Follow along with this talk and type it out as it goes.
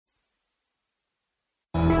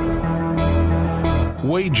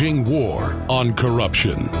waging war on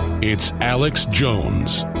corruption. It's Alex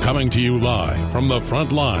Jones, coming to you live from the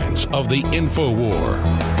front lines of the InfoWar.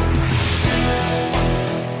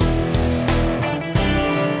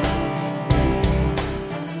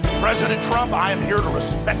 President Trump, I am here to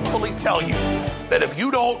respectfully tell you that if you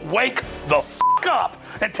don't wake the f*** up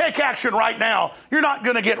and take action right now, you're not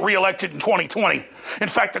going to get reelected in 2020. In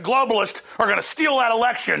fact, the globalists are going to steal that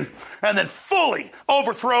election and then fully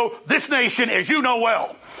overthrow this nation, as you know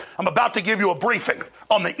well. I'm about to give you a briefing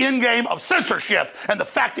on the end game of censorship and the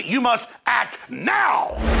fact that you must act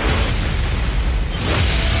now.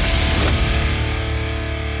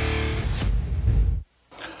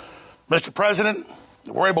 Mr. President, if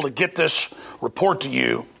we're able to get this report to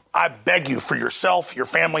you, I beg you for yourself, your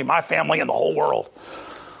family, my family, and the whole world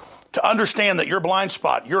to understand that your blind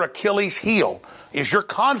spot, your Achilles heel, is your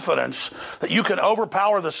confidence that you can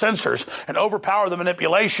overpower the censors and overpower the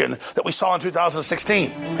manipulation that we saw in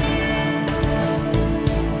 2016.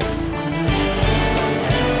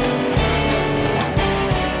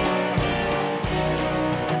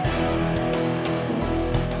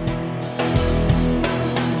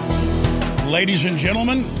 Ladies and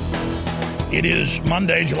gentlemen, it is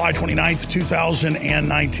Monday, July 29th,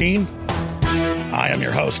 2019. I am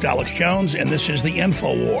your host, Alex Jones, and this is the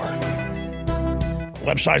InfoWar.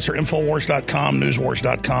 Websites are Infowars.com,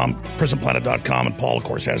 Newswars.com, PrisonPlanet.com, and Paul, of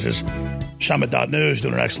course, has his Summit.news,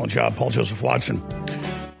 doing an excellent job, Paul Joseph Watson.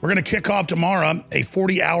 We're going to kick off tomorrow a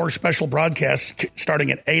 40-hour special broadcast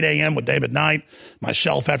starting at 8 a.m. with David Knight,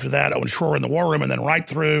 myself after that, Owen Schroer in the War Room, and then right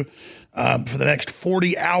through for the next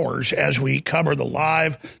 40 hours as we cover the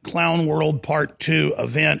live Clown World Part 2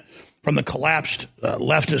 event from the collapsed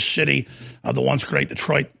leftist city of the once great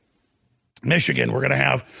Detroit, Michigan. We're going to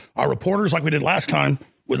have our reporters like we did last time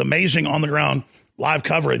with amazing on-the-ground live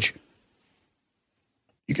coverage.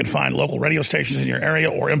 You can find local radio stations in your area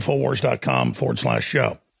or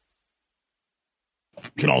Infowars.com/show. You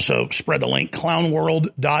can also spread the link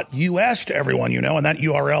clownworld.us to everyone you know, and that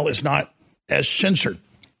URL is not as censored.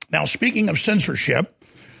 Now, speaking of censorship,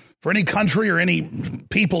 for any country or any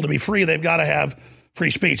people to be free, they've got to have free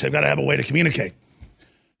speech. They've got to have a way to communicate.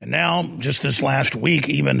 And now, just this last week,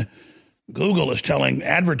 even Google is telling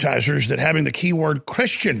advertisers that having the keyword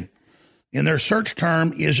Christian in their search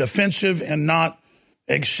term is offensive and not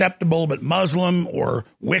acceptable, but Muslim or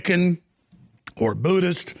Wiccan or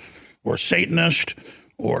Buddhist or Satanist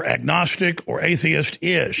or agnostic or atheist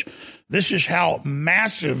is. This is how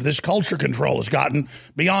massive this culture control has gotten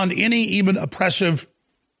beyond any even oppressive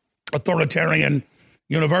authoritarian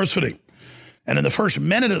university. And in the first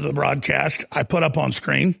minute of the broadcast, I put up on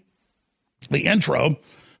screen the intro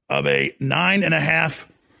of a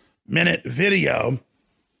 9.5-minute video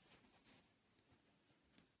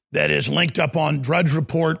that is linked up on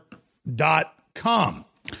drudgereport.com.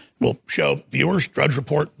 We'll show viewers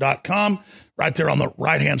drudgereport.com. Right there on the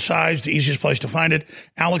right-hand side is the easiest place to find it.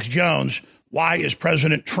 Alex Jones, why is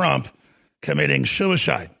President Trump committing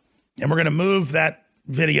suicide? And we're going to move that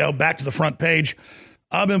video back to the front page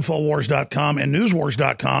of Infowars.com and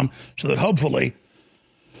Newswars.com so that hopefully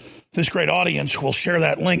this great audience will share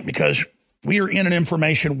that link, because we are in an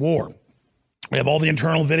information war. We have all the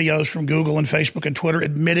internal videos from Google and Facebook and Twitter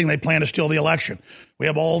admitting they plan to steal the election. We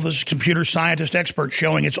have all this computer scientist experts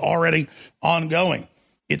showing it's already ongoing.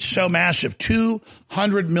 It's so massive.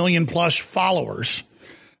 200 million plus followers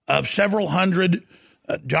of several hundred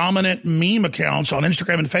dominant meme accounts on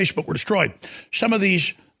Instagram and Facebook were destroyed. Some of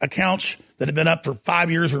these accounts that had been up for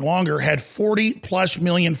 5 years or longer had 40 plus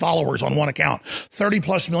million followers on one account, 30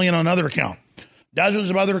 plus million on another account. Dozens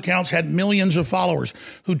of other accounts had millions of followers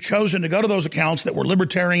who'd chosen to go to those accounts that were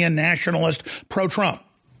libertarian, nationalist, pro-Trump.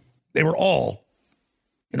 They were all,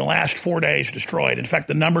 in the last 4 days, destroyed. In fact,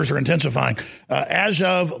 the numbers are intensifying. As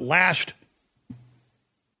of last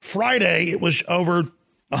Friday, it was over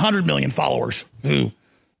 100 million followers who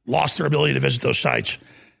lost their ability to visit those sites.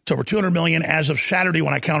 It's over 200 million as of Saturday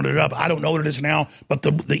when I counted it up. I don't know what it is now, but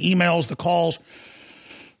the emails, the calls,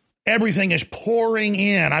 everything is pouring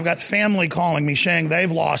in. I've got family calling me saying they've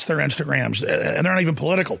lost their Instagrams, and they're not even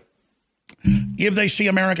political. If they see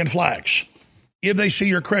American flags, if they see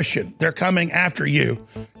you're Christian, they're coming after you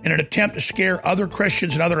in an attempt to scare other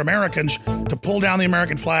Christians and other Americans to pull down the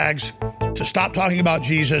American flags, to stop talking about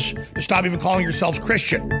Jesus, to stop even calling yourselves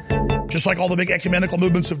Christian, just like all the big ecumenical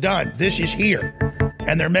movements have done. This is here,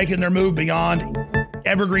 and they're making their move beyond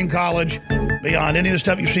Evergreen College, beyond any of the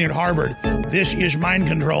stuff you've seen at Harvard. This is mind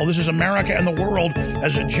control. This is America and the world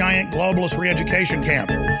as a giant globalist re-education camp.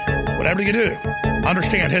 Whatever you do,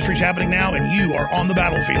 understand history's happening now, and you are on the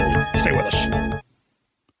battlefield. Stay with us.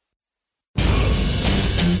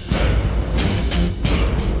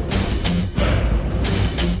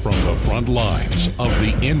 front lines of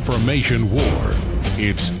the information war.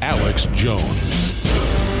 It's Alex Jones.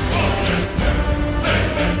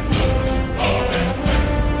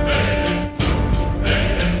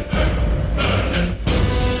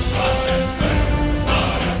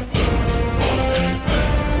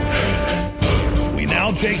 We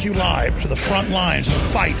now take you live to the front lines of the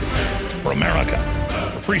fight for America,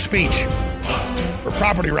 for free speech, for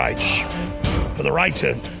property rights, for the right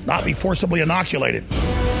to not be forcibly inoculated,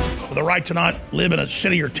 for the right to not live in a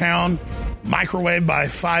city or town microwaved by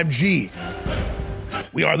 5G.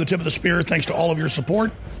 We are the tip of the spear thanks to all of your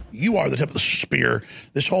support. You are the tip of the spear.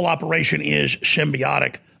 This whole operation is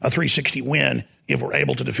symbiotic, a 360 win if we're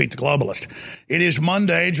able to defeat the globalist. It is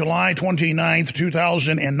Monday, July 29th,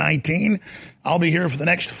 2019. I'll be here for the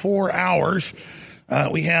next 4 hours.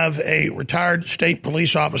 We have a retired state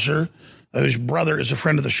police officer whose brother is a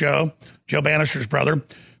friend of the show, Joe Bannister's brother.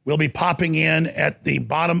 We'll be popping in at the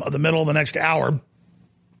bottom of the middle of the next hour,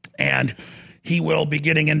 and he will be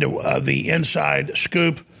getting into the inside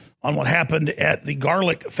scoop on what happened at the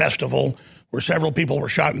Garlic Festival, where several people were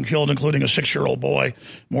shot and killed, including a 6-year-old boy.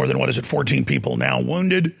 More than, 14 people now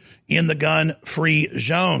wounded in the gun-free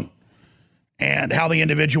zone, and how the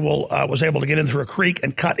individual was able to get in through a creek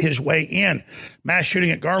and cut his way in. Mass shooting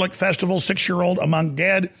at Garlic Festival, 6-year-old among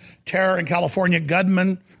dead. Terror in California,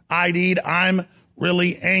 gunman ID'd. I'm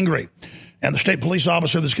really angry. And the state police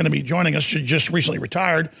officer that's going to be joining us, just recently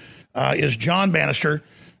retired, is John Bannister,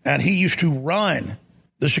 and he used to run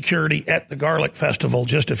the security at the Garlic Festival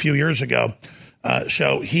just a few years ago.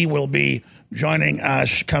 So he will be joining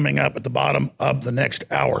us coming up at the bottom of the next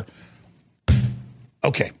hour.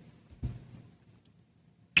 Okay.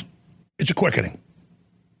 It's a quickening.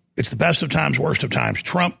 It's the best of times, worst of times.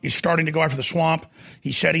 Trump is starting to go after the swamp.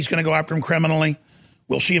 He said he's going to go after him criminally.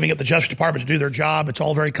 We'll see if he can get the Justice Department to do their job. It's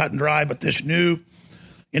all very cut and dry, but this new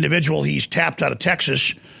individual he's tapped out of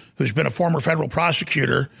Texas, who's been a former federal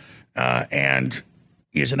prosecutor and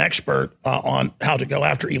is an expert on how to go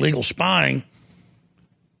after illegal spying,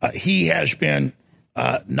 he has been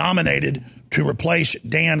nominated to replace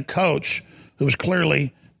Dan Coats, who is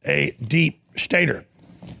clearly a deep stater.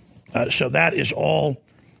 So that is all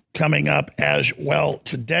coming up as well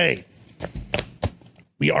today.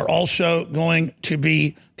 We are also going to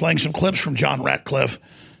be playing some clips from John Ratcliffe,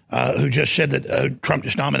 who just said that Trump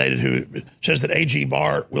just nominated, who says that A.G.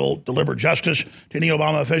 Barr will deliver justice to any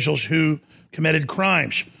Obama officials who committed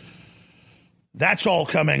crimes. That's all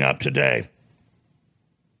coming up today.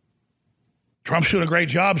 Trump's doing a great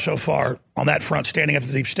job so far on that front, standing up to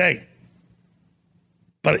the deep state.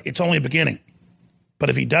 But it's only a beginning. But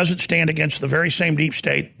if he doesn't stand against the very same deep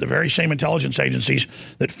state, the very same intelligence agencies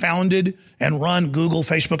that founded and run Google,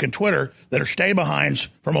 Facebook, and Twitter, that are stay-behinds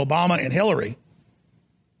from Obama and Hillary,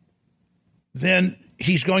 then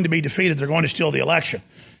he's going to be defeated. They're going to steal the election.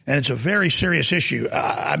 And it's a very serious issue.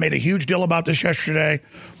 I made a huge deal about this yesterday,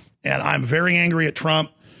 and I'm very angry at Trump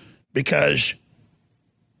because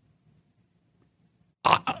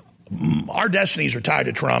our destinies are tied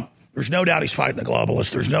to Trump. There's no doubt he's fighting the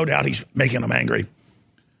globalists. There's no doubt he's making them angry.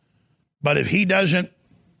 But if he doesn't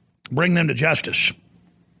bring them to justice,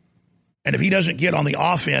 and if he doesn't get on the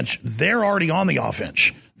offense, they're already on the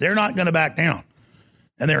offense. They're not going to back down.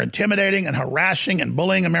 And they're intimidating and harassing and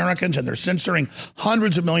bullying Americans, and they're censoring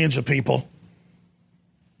hundreds of millions of people.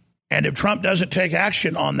 And if Trump doesn't take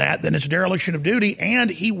action on that, then it's a dereliction of duty, and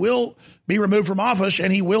he will be removed from office,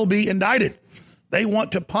 and he will be indicted. They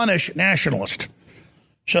want to punish nationalists.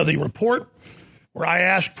 So the report where I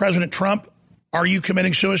asked President Trump, are you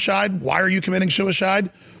committing suicide? Why are you committing suicide?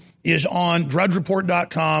 Is on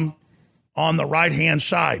drudgereport.com on the right-hand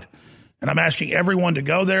side. And I'm asking everyone to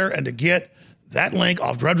go there and to get that link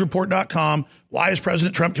off drudgereport.com. Why is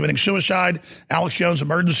President Trump committing suicide? Alex Jones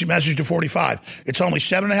emergency message to 45. It's only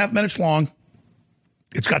 7.5 minutes long.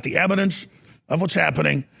 It's got the evidence of what's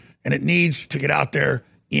happening, and it needs to get out there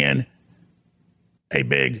in a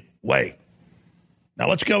big way. Now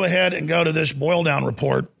let's go ahead and go to this boil down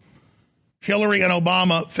report. Hillary and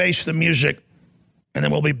Obama face the music, and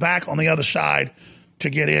then we'll be back on the other side to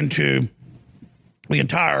get into the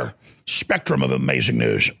entire spectrum of amazing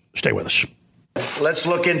news. Stay with us. Let's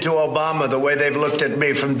look into Obama the way they've looked at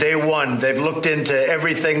me from day one. They've looked into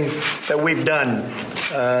everything that we've done.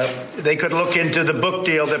 They could look into the book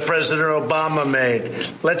deal that President Obama made.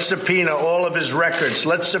 Let's subpoena all of his records.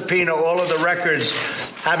 Let's subpoena all of the records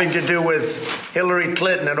having to do with Hillary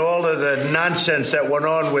Clinton and all of the nonsense that went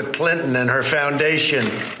on with Clinton and her foundation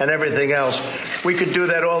and everything else. We could do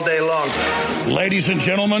that all day long. Ladies and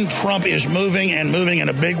gentlemen, Trump is moving in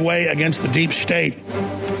a big way against the deep state.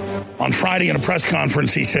 On Friday in a press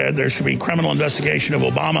conference, he said there should be criminal investigation of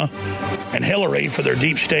Obama and Hillary for their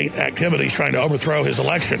deep state activities trying to overthrow his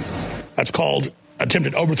election. That's called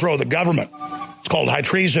attempted overthrow of the government. It's called high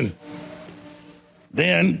treason.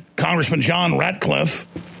 Then Congressman John Ratcliffe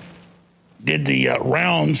did the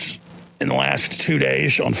rounds in the last 2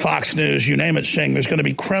 days on Fox News, you name it, saying there's going to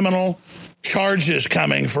be criminal charges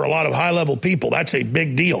coming for a lot of high-level people. That's a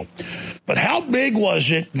big deal. But how big was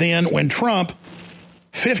it then when Trump,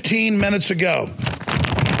 15 minutes ago,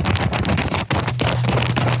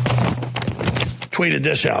 tweeted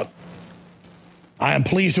this out? I am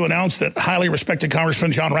pleased to announce that highly respected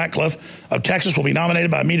Congressman John Ratcliffe of Texas will be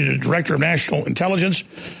nominated by me to the Director of National Intelligence.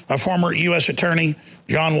 A former U.S. attorney,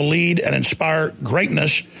 John will lead and inspire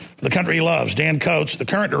greatness for the country he loves. Dan Coates, the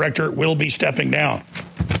current director, will be stepping down.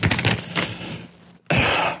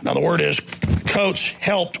 Now, the word is Coates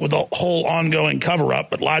helped with the whole ongoing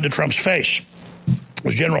cover-up, but lied to Trump's face. It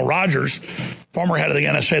was General Rogers, former head of the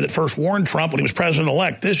NSA, that first warned Trump when he was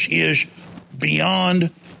president-elect. This is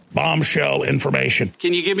beyond bombshell information.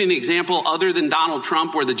 Can you give me an example other than Donald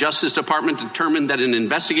Trump where the Justice Department determined that an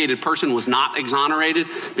investigated person was not exonerated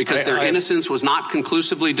because their innocence was not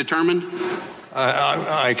conclusively determined?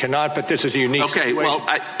 I cannot, but this is a unique situation. Okay,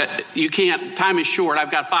 well, you can't. Time is short.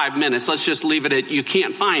 I've got 5 minutes. Let's just leave it at you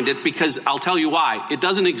can't find it because I'll tell you why. It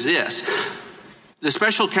doesn't exist. The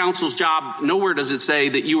special counsel's job, nowhere does it say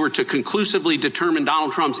that you were to conclusively determine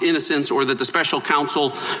Donald Trump's innocence or that the special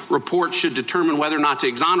counsel report should determine whether or not to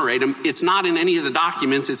exonerate him. It's not in any of the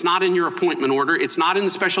documents. It's not in your appointment order. It's not in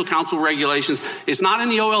the special counsel regulations. It's not in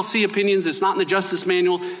the OLC opinions. It's not in the Justice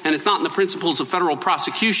Manual. And it's not in the principles of federal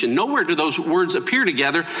prosecution. Nowhere do those words appear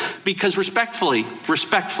together because respectfully,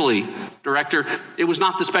 Director, it was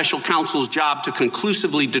not the special counsel's job to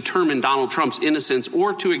conclusively determine Donald Trump's innocence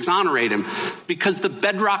or to exonerate him because the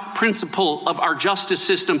bedrock principle of our justice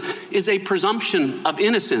system is a presumption of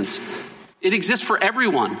innocence. It exists for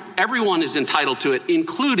everyone. Everyone is entitled to it,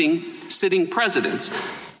 including sitting presidents.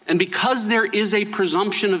 And because there is a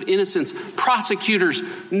presumption of innocence, prosecutors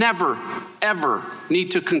never, ever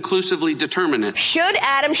need to conclusively determine it. Should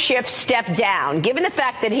Adam Schiff step down, given the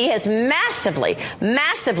fact that he has massively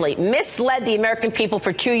misled the American people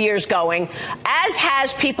for 2 years going, as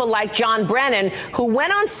has people like John Brennan, who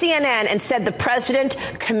went on CNN and said the president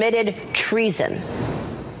committed treason?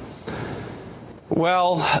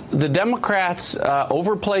 Well, the Democrats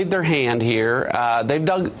overplayed their hand here. They've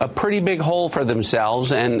dug a pretty big hole for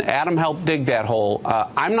themselves, and Adam helped dig that hole.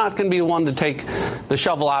 I'm not going to be the one to take the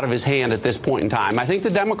shovel out of his hand at this point in time. I think the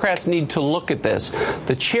Democrats need to look at this.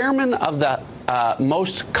 The chairman of the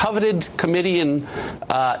most coveted committee in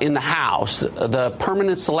the House, the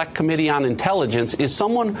Permanent Select Committee on Intelligence, is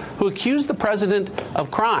someone who accused the president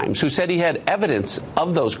of crimes, who said he had evidence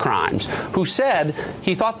of those crimes, who said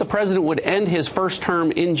he thought the president would end his first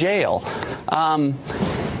term in jail.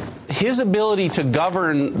 His ability to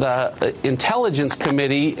govern the Intelligence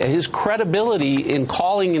Committee, his credibility in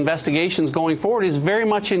calling investigations going forward is very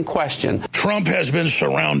much in question. Trump has been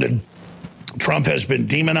surrounded. Trump has been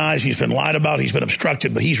demonized. He's been lied about. He's been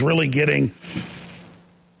obstructed. But he's really getting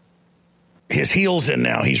his heels in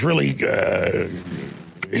now. He's really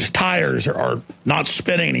his tires are not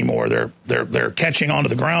spinning anymore. They're catching onto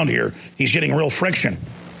the ground here. He's getting real friction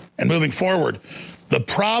and moving forward. The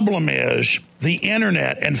problem is the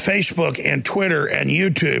internet and Facebook and Twitter and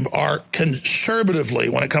YouTube are conservatively,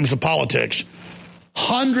 when it comes to politics,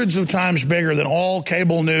 hundreds of times bigger than all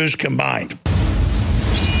cable news combined.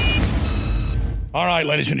 All right,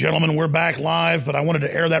 ladies and gentlemen, we're back live, but I wanted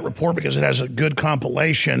to air that report because it has a good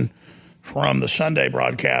compilation from the Sunday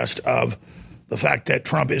broadcast of the fact that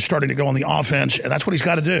Trump is starting to go on the offense, and that's what he's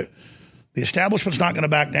got to do. The establishment's not going to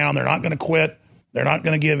back down. They're not going to quit. They're not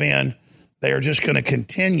going to give in. They are just going to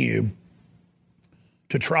continue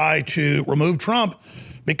to try to remove Trump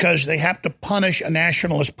because they have to punish a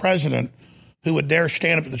nationalist president who would dare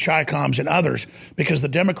stand up to the Chi-Coms and others because the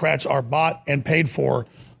Democrats are bought and paid for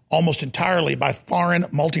almost entirely by foreign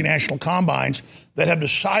multinational combines that have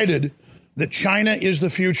decided that China is the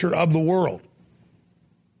future of the world,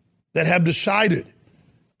 that have decided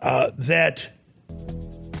that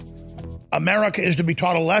America is to be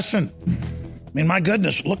taught a lesson. I mean, my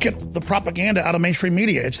goodness, look at the propaganda out of mainstream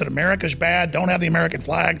media. It's that America's bad, don't have the American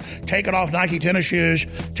flag, take it off Nike tennis shoes,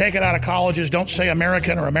 take it out of colleges, don't say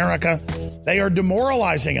American or America. They are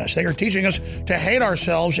demoralizing us. They are teaching us to hate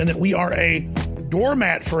ourselves and that we are a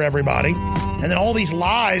doormat for everybody. And then all these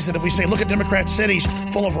lies that if we say, look at Democrat cities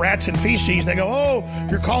full of rats and feces, they go, oh,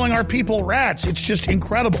 you're calling our people rats. It's just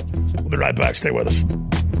incredible. We'll be right back. Stay with us.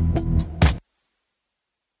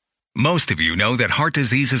 Most of you know that heart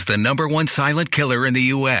disease is the #1 silent killer in the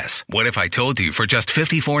U.S. What if I told you for just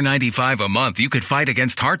 $54.95 a month you could fight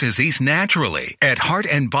against heart disease naturally? At Heart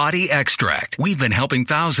and Body Extract, we've been helping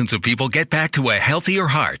thousands of people get back to a healthier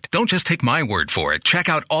heart. Don't just take my word for it. Check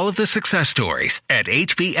out all of the success stories at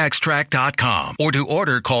hbextract.com, or to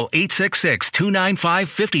order, call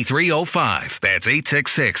 866-295-5305. That's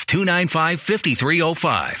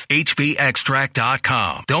 866-295-5305.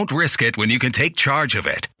 hbextract.com. Don't risk it when you can take charge of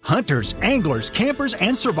it. Hunters, anglers, campers,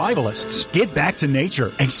 and survivalists. Get back to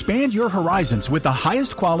nature. Expand your horizons with the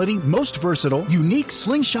highest quality, most versatile, unique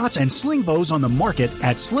slingshots and sling bows on the market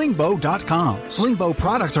at slingbow.com. Slingbow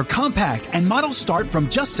products are compact and models start from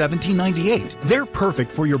just $17.98. They're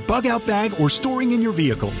perfect for your bug out bag or storing in your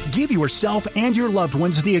vehicle. Give yourself and your loved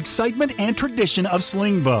ones the excitement and tradition of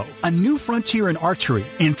Slingbow, a new frontier in archery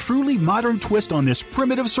and truly modern twist on this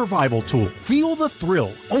primitive survival tool. Feel the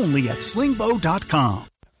thrill only at slingbow.com.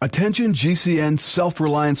 Attention GCN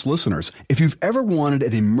Self-Reliance listeners. If you've ever wanted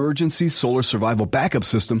an emergency solar survival backup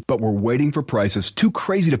system but were waiting for prices too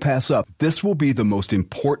crazy to pass up, this will be the most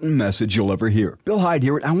important message you'll ever hear. Bill Hyde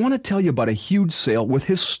here, and I want to tell you about a huge sale with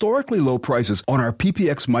historically low prices on our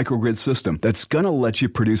PPX microgrid system that's going to let you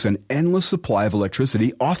produce an endless supply of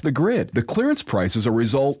electricity off the grid. The clearance price is a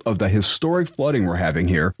result of the historic flooding we're having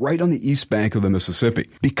here right on the east bank of the Mississippi.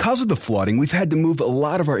 Because of the flooding, we've had to move a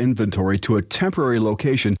lot of our inventory to a temporary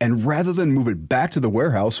location, and rather than move it back to the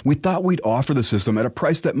warehouse, we thought we'd offer the system at a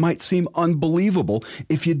price that might seem unbelievable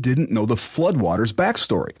if you didn't know the floodwaters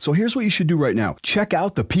backstory. So here's what you should do right now. Check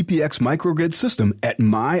out the PPX microgrid system at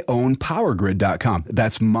myownpowergrid.com.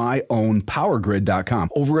 That's myownpowergrid.com.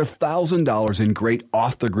 Over $1,000 in great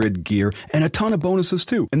off-the-grid gear and a ton of bonuses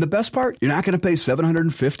too. And the best part, you're not going to pay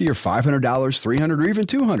 $750 or $500, $300, or even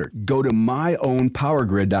 $200. Go to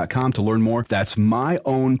myownpowergrid.com to learn more. That's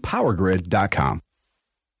myownpowergrid.com.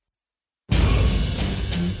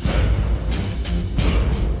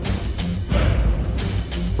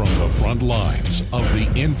 From the front lines of the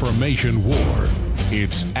information war,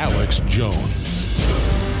 it's Alex Jones.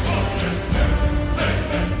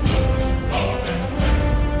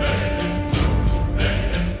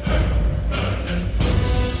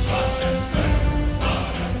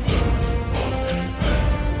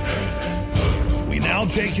 We now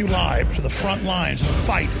take you live to the front lines of the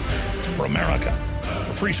fight for America,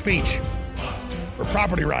 for free speech, for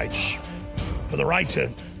property rights, for the right to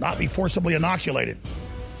not be forcibly inoculated,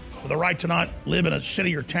 for the right to not live in a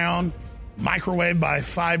city or town microwaved by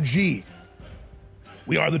 5G.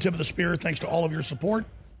 We are the tip of the spear thanks to all of your support.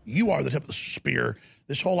 You are the tip of the spear.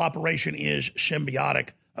 This whole operation is symbiotic,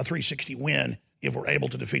 a 360 win if we're able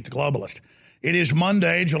to defeat the globalist. It is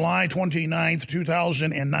Monday, July 29th,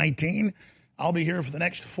 2019. I'll be here for the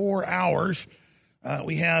next 4 hours.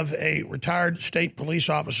 We have a retired state police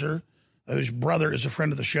officer whose brother is a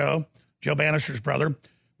friend of the show, Joe Bannister's brother.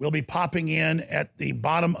 Will be popping in at the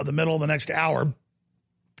bottom of the middle of the next hour,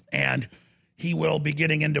 and he will be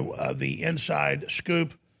getting into the inside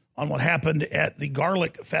scoop on what happened at the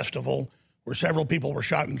Garlic Festival, where several people were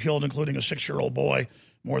shot and killed, including a 6-year-old boy.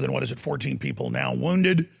 More than, 14 people now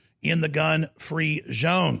wounded in the gun-free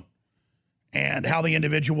zone, and how the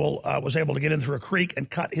individual was able to get in through a creek and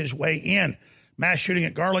cut his way in. Mass shooting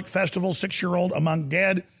at Garlic Festival, 6-year-old among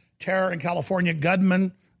dead. Terror in California,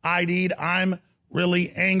 gunman ID'd. I'm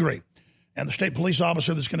really angry. And the state police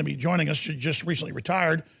officer that's going to be joining us, just recently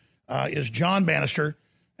retired, is John Bannister,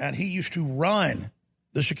 and he used to run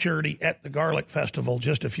the security at the Garlic Festival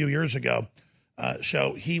just a few years ago.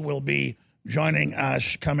 So he will be joining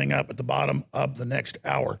us coming up at the bottom of the next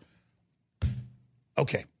hour.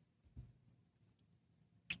 Okay.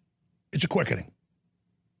 It's a quickening.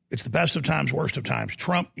 It's the best of times, worst of times.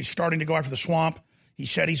 Trump is starting to go after the swamp. He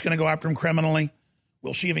said he's going to go after him criminally.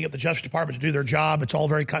 We'll see if he can get the Justice Department to do their job. It's all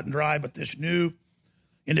very cut and dry, but this new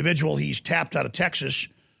individual he's tapped out of Texas,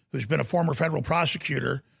 who's been a former federal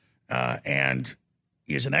prosecutor and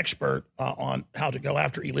is an expert on how to go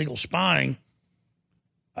after illegal spying,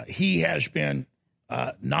 he has been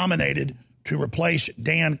nominated to replace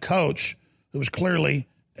Dan Coates, who is clearly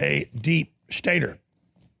a deep stater.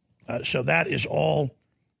 So that is all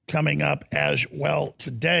coming up as well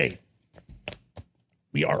today.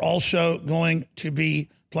 We are also going to be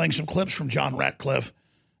playing some clips from John Ratcliffe,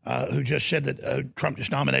 who just said that Trump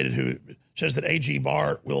just nominated, who says that A.G.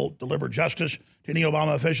 Barr will deliver justice to any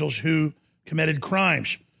Obama officials who committed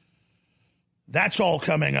crimes. That's all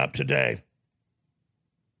coming up today.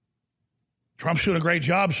 Trump's doing a great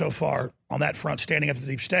job so far on that front, standing up to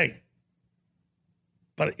the deep state.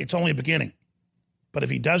 But it's only a beginning. But if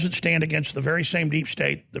he doesn't stand against the very same deep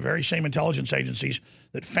state, the very same intelligence agencies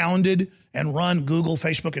that founded and run Google,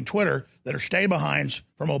 Facebook, and Twitter that are stay-behinds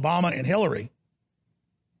from Obama and Hillary,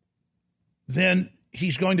 then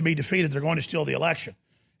he's going to be defeated. They're going to steal the election.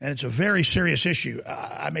 And it's a very serious issue.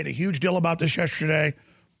 I made a huge deal about this yesterday,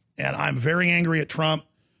 and I'm very angry at Trump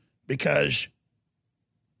because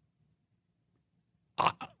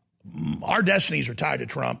our destinies are tied to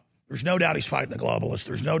Trump. There's no doubt he's fighting the globalists.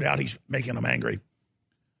 There's no doubt he's making them angry.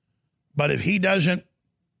 But if he doesn't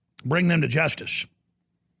bring them to justice,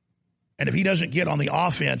 and if he doesn't get on the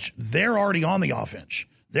offense, they're already on the offense.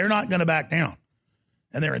 They're not going to back down.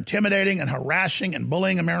 And they're intimidating and harassing and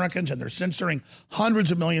bullying Americans, and they're censoring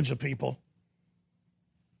hundreds of millions of people.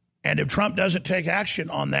 And if Trump doesn't take action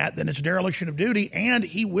on that, then it's a dereliction of duty, and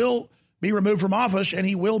he will be removed from office, and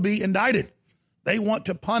he will be indicted. They want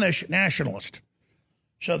to punish nationalists.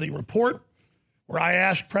 So the report where I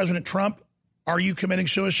asked President Trump, are you committing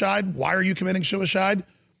suicide? Why are you committing suicide?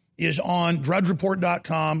 Is on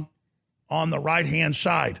drudgereport.com on the right-hand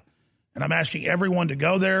side. And I'm asking everyone to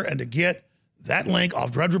go there and to get that link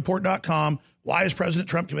off drudgereport.com. Why is President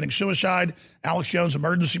Trump committing suicide? Alex Jones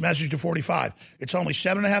emergency message to 45. It's only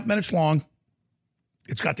 7.5 minutes long.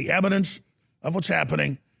 It's got the evidence of what's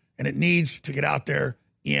happening, and it needs to get out there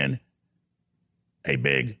in a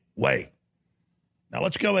big way. Now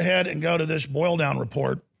let's go ahead and go to this boil down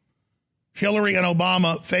report. Hillary and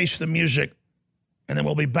Obama face the music, and then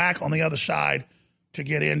we'll be back on the other side to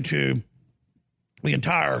get into the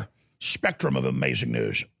entire spectrum of amazing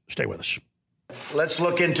news. Stay with us. Let's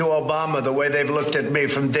look into Obama the way they've looked at me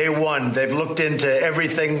from day one. They've looked into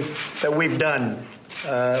everything that we've done.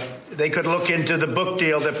 They could look into the book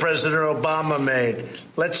deal that President Obama made.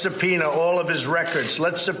 Let's subpoena all of his records.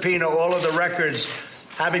 Let's subpoena all of the records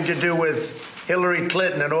having to do with Hillary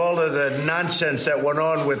Clinton and all of the nonsense that went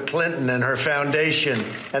on with Clinton and her foundation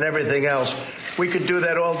and everything else. We could do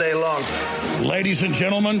that all day long. Ladies and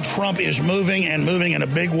gentlemen, Trump is moving in a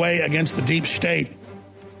big way against the deep state.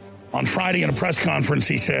 On Friday in a press conference,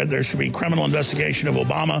 he said there should be criminal investigation of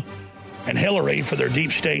Obama and Hillary for their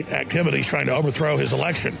deep state activities trying to overthrow his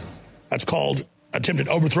election. That's called attempted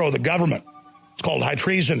overthrow of the government. It's called high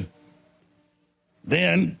treason.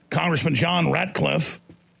 Then Congressman John Ratcliffe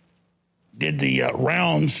did the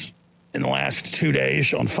rounds in the last 2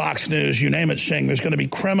 days on Fox News, you name it, saying there's going to be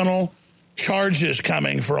criminal charges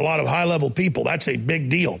coming for a lot of high-level people. That's a big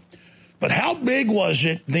deal. But how big was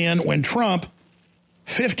it then when Trump,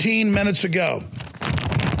 15 minutes ago,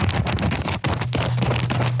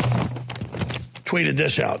 tweeted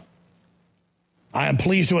this out? I am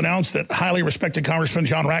pleased to announce that highly respected Congressman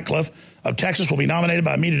John Ratcliffe of Texas will be nominated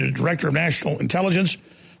by me to Director of National Intelligence.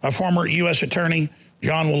 A former U.S. attorney,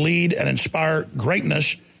 John will lead and inspire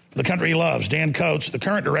greatness for the country he loves. Dan Coates, the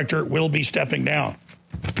current director, will be stepping down.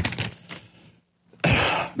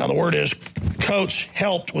 Now, the word is Coates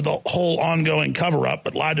helped with the whole ongoing cover-up,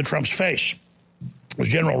 but lied to Trump's face. It was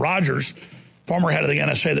General Rogers, former head of the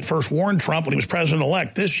NSA, that first warned Trump when he was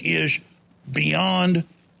president-elect. This is beyond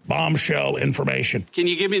bombshell information. Can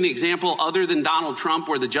you give me an example other than Donald Trump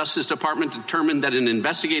where the Justice Department determined that an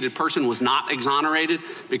investigated person was not exonerated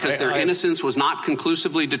because their innocence was not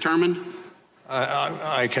conclusively determined?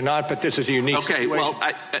 I cannot, but this is a unique situation.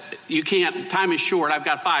 Well, you can't. Time is short. I've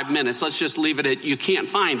got 5 minutes. Let's just leave it at you can't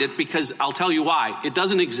find it because I'll tell you why. It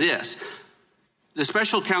doesn't exist. The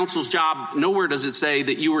special counsel's job, nowhere does it say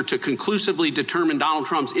that you were to conclusively determine Donald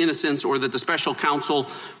Trump's innocence or that the special counsel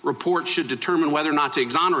report should determine whether or not to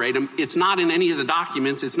exonerate him. It's not in any of the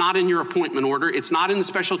documents. It's not in your appointment order. It's not in the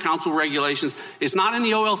special counsel regulations. It's not in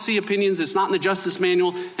the OLC opinions. It's not in the Justice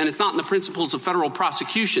Manual. And it's not in the principles of federal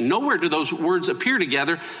prosecution. Nowhere do those words appear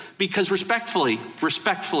together because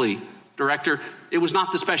respectfully, Director, it was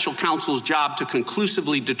not the special counsel's job to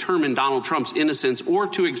conclusively determine Donald Trump's innocence or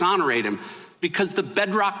to exonerate him. Because the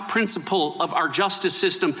bedrock principle of our justice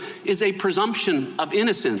system is a presumption of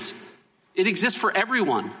innocence. It exists for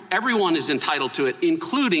everyone. Everyone is entitled to it,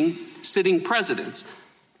 including sitting presidents.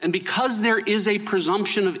 And because there is a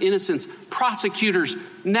presumption of innocence, prosecutors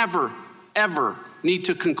never, ever need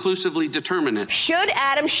to conclusively determine it. Should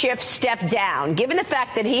Adam Schiff step down, given the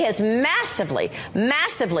fact that he has massively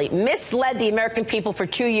misled the American people for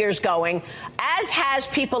 2 years going, as has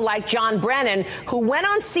people like John Brennan, who went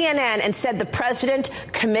on CNN and said the president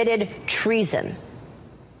committed treason?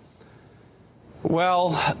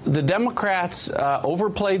 Well, the Democrats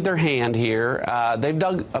overplayed their hand here. They've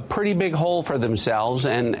dug a pretty big hole for themselves,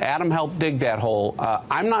 and Adam helped dig that hole.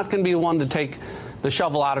 I'm not going to be the one to take the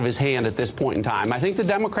shovel out of his hand at this point in time. I think the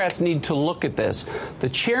Democrats need to look at this. The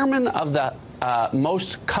chairman of the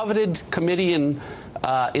most coveted committee in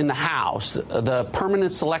in the House, the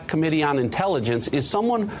Permanent Select Committee on Intelligence, is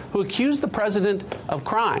someone who accused the president of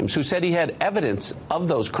crimes, who said he had evidence of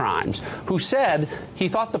those crimes, who said he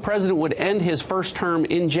thought the president would end his first term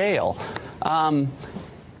in jail.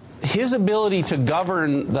 His ability to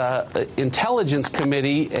govern the Intelligence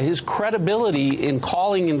Committee, his credibility in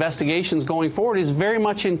calling investigations going forward is very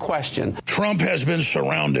much in question. Trump has been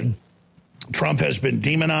surrounded. Trump has been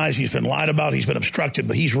demonized. He's been lied about. He's been obstructed.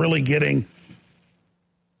 But he's really getting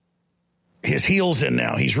his heels in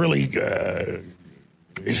now. He's really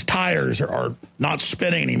his tires are not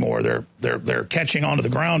spinning anymore. They're catching onto the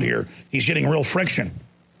ground here. He's getting real friction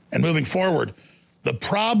and moving forward. The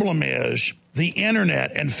problem is the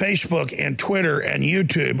internet and Facebook and Twitter and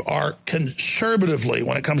YouTube are conservatively,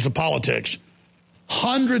 when it comes to politics,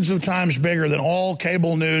 hundreds of times bigger than all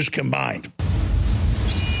cable news combined.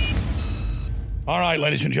 All right,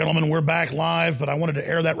 ladies and gentlemen, we're back live, but I wanted to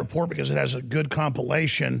air that report because it has a good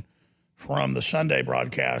compilation from the Sunday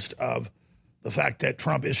broadcast of the fact that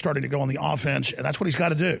Trump is starting to go on the offense, and that's what he's got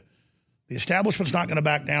to do. The establishment's not going to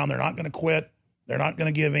back down. They're not going to quit. They're not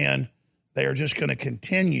going to give in. They are just going to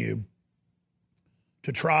continue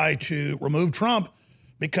to try to remove Trump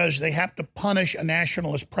because they have to punish a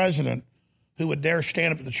nationalist president who would dare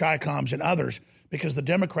stand up to the Chi-Coms and others, because the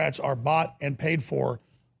Democrats are bought and paid for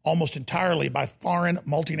almost entirely by foreign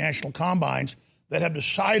multinational combines that have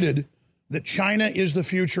decided that China is the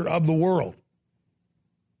future of the world,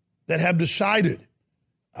 that have decided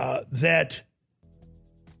that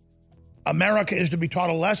America is to be taught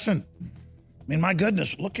a lesson. I mean, my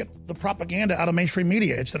goodness, look at the propaganda out of mainstream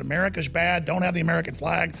media. It's that America's bad, don't have the American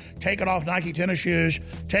flag, take it off Nike tennis shoes,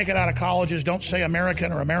 take it out of colleges, don't say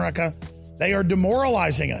American or America. They are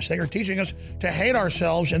demoralizing us. They are teaching us to hate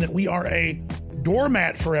ourselves and that we are a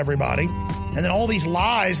doormat for everybody. And then all these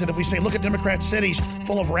lies that if we say, look at Democrat cities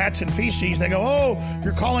full of rats and feces, they go, oh,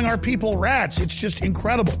 you're calling our people rats. It's just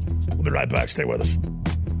incredible. We'll be right back. Stay with us.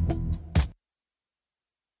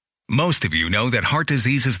 Most of you know that heart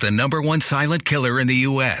disease is the #1 silent killer in the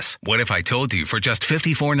U.S. What if I told you for just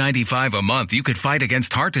 $54.95 a month, you could fight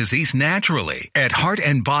against heart disease naturally? At Heart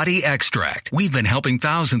and Body Extract, we've been helping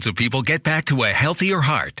thousands of people get back to a healthier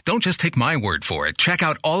heart. Don't just take my word for it. Check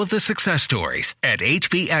out all of the success stories at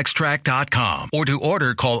hbextract.com, or to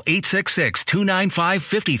order, call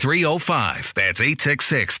 866-295-5305. That's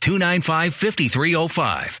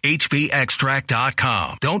 866-295-5305.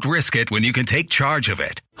 hbextract.com. Don't risk it when you can take charge of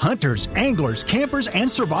it. Hunters, anglers, campers, and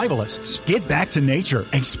survivalists. Get back to nature.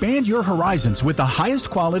 Expand your horizons with the highest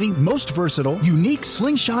quality, most versatile, unique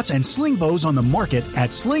slingshots and sling bows on the market at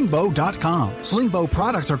slingbow.com. Slingbow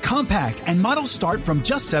products are compact and models start from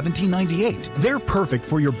just $17.98. They're perfect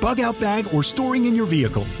for your bug out bag or storing in your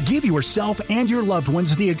vehicle. Give yourself and your loved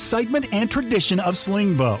ones the excitement and tradition of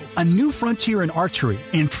Slingbow, a new frontier in archery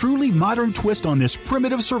and truly modern twist on this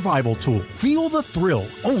primitive survival tool. Feel the thrill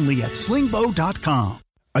only at slingbow.com.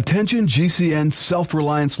 Attention GCN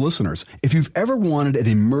Self-Reliance listeners. If you've ever wanted an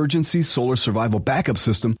emergency solar survival backup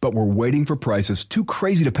system but were waiting for prices too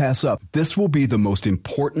crazy to pass up, this will be the most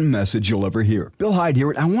important message you'll ever hear. Bill Hyde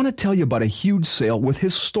here, and I want to tell you about a huge sale with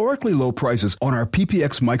historically low prices on our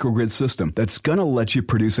PPX microgrid system that's going to let you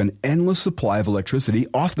produce an endless supply of electricity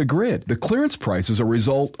off the grid. The clearance price is a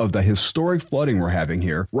result of the historic flooding we're having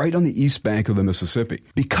here right on the east bank of the Mississippi.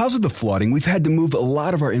 Because of the flooding, we've had to move a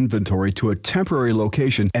lot of our inventory to a temporary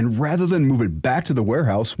location, and rather than move it back to the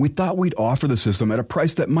warehouse, we thought we'd offer the system at a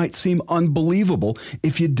price that might seem unbelievable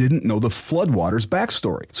if you didn't know the floodwaters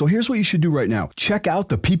backstory. So here's what you should do right now. Check out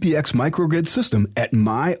the PPX microgrid system at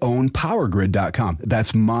myownpowergrid.com.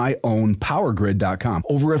 That's myownpowergrid.com.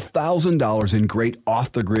 Over $1,000 in great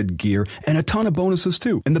off-the-grid gear and a ton of bonuses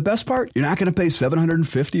too. And the best part, you're not going to pay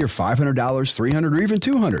 $750 or $500, $300, or even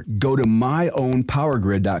 $200. Go to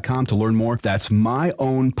myownpowergrid.com to learn more. That's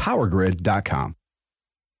myownpowergrid.com.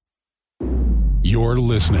 You're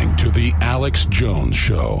listening to The Alex Jones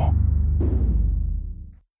Show.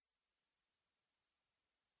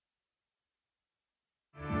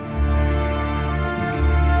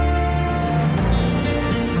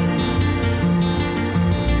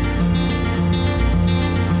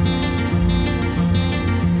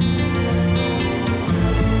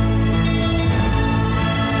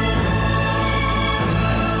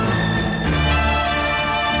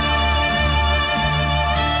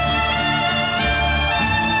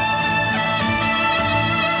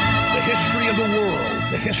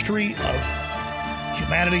 History of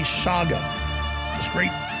humanity's saga, this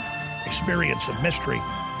great experience of mystery,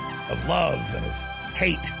 of love and of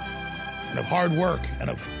hate and of hard work and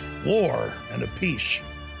of war and of peace,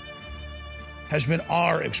 has been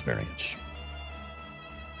our experience.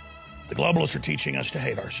 The globalists are teaching us to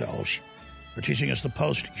hate ourselves. They're teaching us the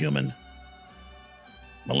post-human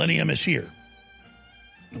millennium is here.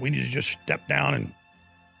 We need to just step down and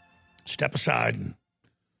step aside and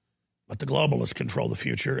let the globalists control the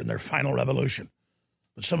future in their final revolution.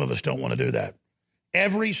 But some of us don't want to do that.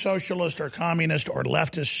 Every socialist or communist or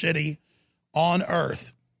leftist city on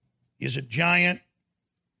earth is a giant,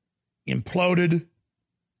 imploded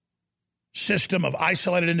system of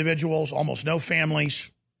isolated individuals, almost no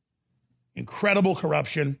families, incredible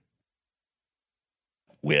corruption,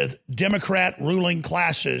 with Democrat ruling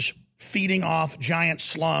classes feeding off giant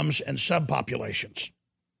slums and subpopulations.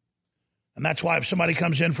 And that's why if somebody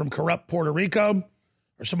comes in from corrupt Puerto Rico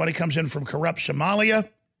or somebody comes in from corrupt Somalia,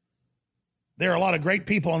 there are a lot of great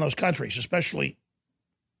people in those countries, especially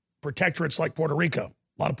protectorates like Puerto Rico.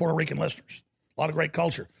 A lot of Puerto Rican listeners, a lot of great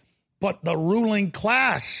culture. But the ruling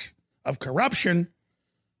class of corruption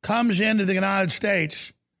comes into the United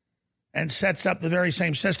States and sets up the very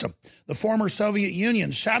same system. The former Soviet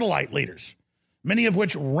Union satellite leaders, many of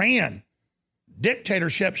which ran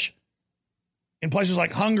dictatorships in places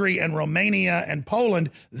like Hungary and Romania and Poland,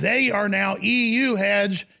 they are now EU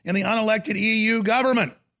heads in the unelected EU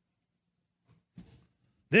government.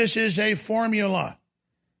 This is a formula.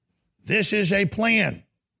 This is a plan.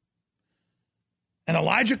 And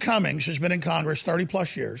Elijah Cummings has been in Congress 30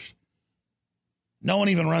 plus years. No one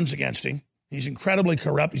even runs against him. He's incredibly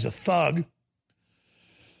corrupt. He's a thug.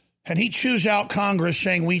 And he chews out Congress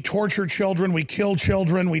saying we torture children, we kill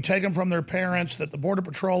children, we take them from their parents, that the Border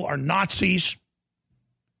Patrol are Nazis.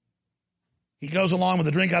 He goes along with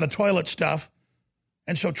the drink out of toilet stuff.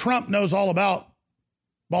 And so Trump knows all about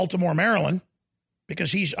Baltimore, Maryland,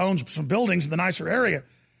 because he owns some buildings in the nicer area.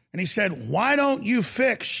 And he said, why don't you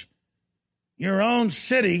fix your own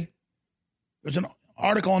city? There's an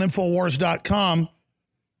article on Infowars.com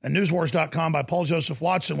and Newswars.com by Paul Joseph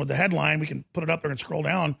Watson with the headline. We can put it up there and scroll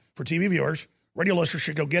down for TV viewers. Radio listeners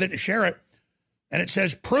should go get it and share it. And it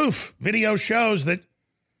says proof. Video shows that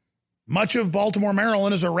much of Baltimore,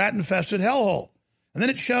 Maryland is a rat-infested hellhole. And then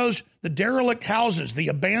it shows the derelict houses, the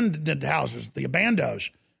abandoned houses, the abandos,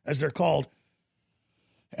 as they're called,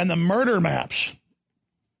 and the murder maps.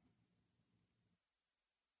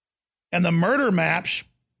 And the murder maps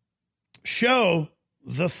show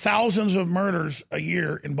the thousands of murders a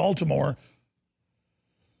year in Baltimore,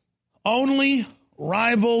 only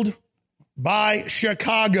rivaled by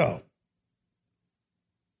Chicago.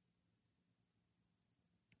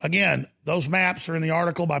 Again, those maps are in the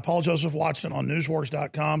article by Paul Joseph Watson on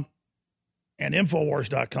newswars.com and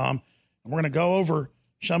infowars.com. And we're going to go over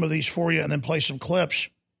some of these for you and then play some clips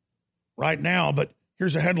right now. But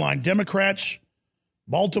here's a headline. Democrats,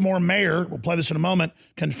 Baltimore mayor, we'll play this in a moment,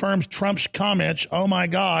 confirms Trump's comments, oh my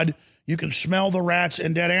God, you can smell the rats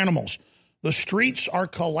and dead animals. The streets are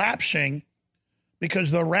collapsing because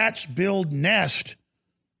the rats build nests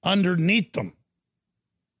underneath them.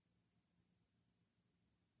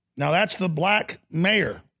 Now, that's the black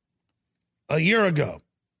mayor a year ago.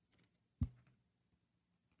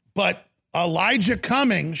 But Elijah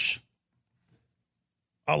Cummings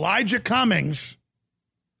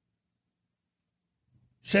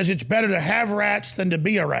says it's better to have rats than to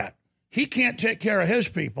be a rat. He can't take care of his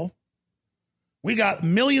people. We got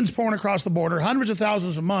millions pouring across the border, hundreds of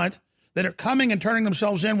thousands a month that are coming and turning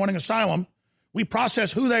themselves in, wanting asylum. We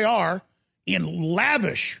process who they are in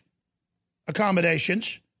lavish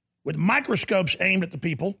accommodations with microscopes aimed at the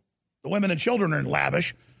people. The women and children are in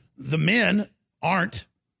lavish. The men aren't,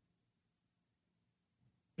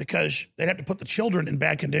 because they'd have to put the children in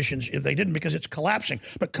bad conditions if they didn't, because it's collapsing.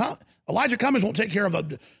 But Elijah Cummings won't take care of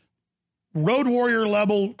the road warrior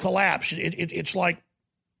level collapse. It's like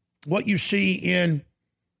what you see in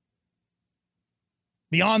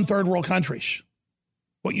beyond third world countries,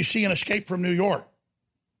 what you see in Escape from New York.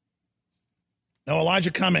 No,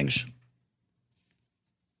 Elijah Cummings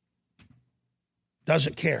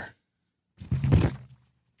doesn't care.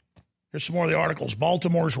 Here's some more of the articles.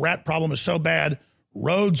 Baltimore's rat problem is so bad,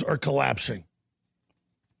 roads are collapsing.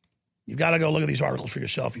 You've got to go look at these articles for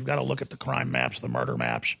yourself. You've got to look at the crime maps, the murder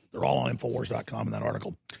maps. They're all on Infowars.com in that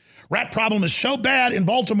article. Rat problem is so bad in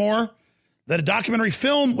Baltimore that a documentary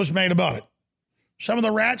film was made about it. Some of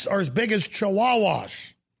the rats are as big as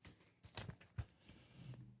chihuahuas.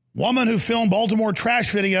 Woman who filmed Baltimore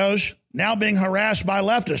trash videos now being harassed by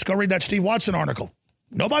leftists. Go read that Steve Watson article.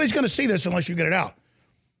 Nobody's going to see this unless you get it out.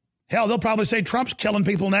 Hell, they'll probably say Trump's killing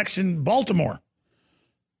people next in Baltimore.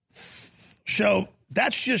 So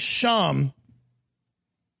that's just some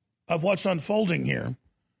of what's unfolding here.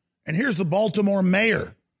 And here's the Baltimore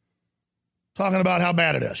mayor talking about how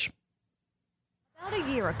bad it is. A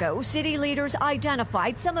year ago, city leaders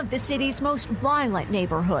identified some of the city's most violent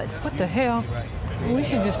neighborhoods. What the hell? We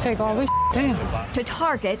should just take all this down. To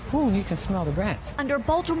target. Ooh, you can smell the rats. Under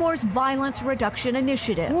Baltimore's Violence Reduction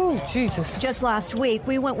Initiative. Ooh, Jesus. Just last week,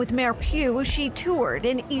 we went with Mayor Pugh as she toured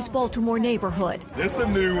an East Baltimore neighborhood. It's a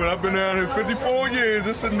new one. I've been down here 54 years.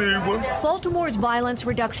 It's a new one. Baltimore's Violence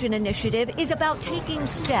Reduction Initiative is about taking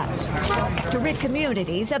steps to rid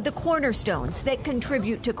communities of the cornerstones that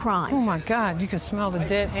contribute to crime. Oh, my God. You can smell the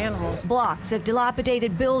dead animals. Blocks of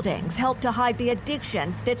dilapidated buildings help to hide the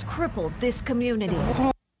addiction that's crippled this community.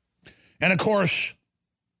 And, of course,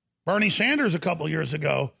 Bernie Sanders a couple years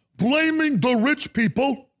ago, blaming the rich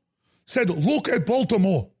people, said, look at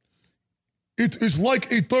Baltimore. It is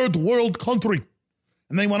like a third world country.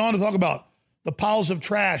 And they went on to talk about the piles of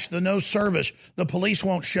trash, the no service, the police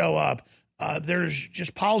won't show up. There's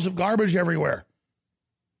just piles of garbage everywhere.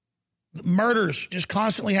 Murders just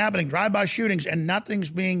constantly happening, drive-by shootings, and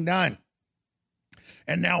nothing's being done.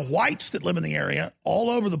 And now whites that live in the area all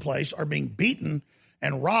over the place are being beaten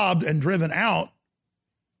and robbed and driven out,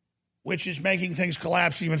 which is making things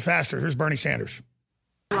collapse even faster. Here's Bernie Sanders.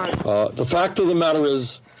 The fact of the matter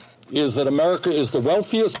is that America is the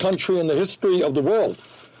wealthiest country in the history of the world.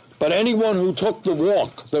 But anyone who took the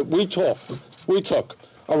walk that we took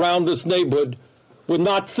around this neighborhood would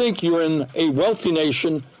not think you're in a wealthy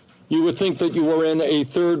nation. You would think that you were in a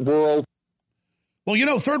third world. Well, you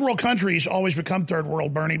know, third world countries always become third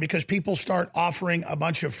world, Bernie, because people start offering a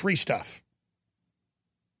bunch of free stuff.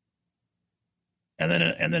 And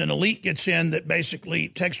then an elite gets in that basically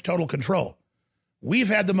takes total control. We've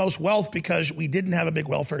had the most wealth because we didn't have a big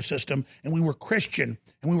welfare system, and we were Christian,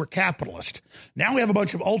 and we were capitalist. Now we have a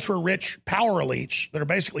bunch of ultra-rich power elites that are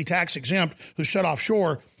basically tax-exempt who sit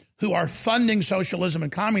offshore, who are funding socialism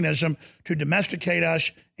and communism to domesticate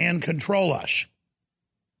us and control us.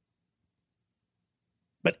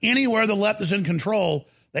 But anywhere the left is in control,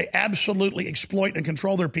 they absolutely exploit and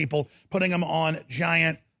control their people, putting them on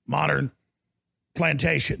giant modern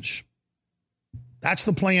plantations. That's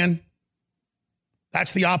the plan.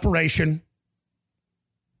 That's the operation.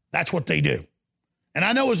 That's what they do. And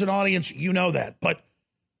I know as an audience, you know that. But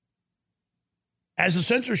as the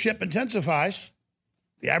censorship intensifies,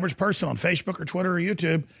 the average person on Facebook or Twitter or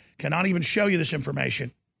YouTube cannot even show you this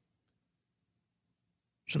information.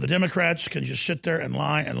 So the Democrats can just sit there and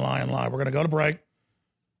lie and lie and lie. We're going to go to break,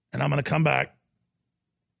 and I'm going to come back,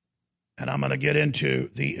 and I'm going to get into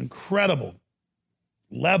the incredible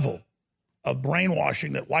level of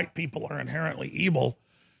brainwashing that white people are inherently evil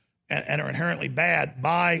and are inherently bad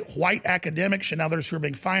by white academics and others who are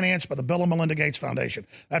being financed by the Bill and Melinda Gates Foundation.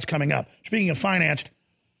 That's coming up. Speaking of financed,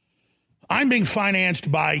 I'm being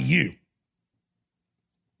financed by you,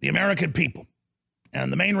 the American people.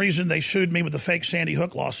 And the main reason they sued me with the fake Sandy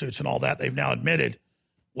Hook lawsuits and all that, they've now admitted,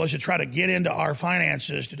 was to try to get into our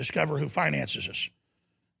finances to discover who finances us.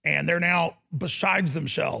 And they're now beside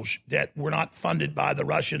themselves that we're not funded by the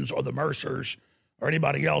Russians or the Mercers or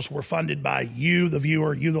anybody else. We're funded by you, the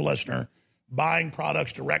viewer, you, the listener, buying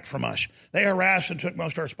products direct from us. They harassed and took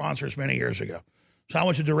most of our sponsors many years ago. So I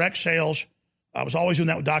went to direct sales. I was always doing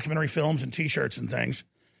that with documentary films and T-shirts and things.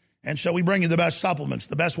 And so we bring you the best supplements,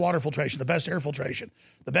 the best water filtration, the best air filtration,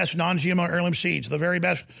 the best non-GMO heirloom seeds, the very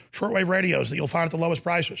best shortwave radios that you'll find at the lowest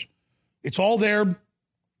prices. It's all there.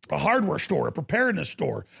 A hardware store, a preparedness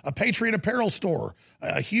store, a Patriot apparel store,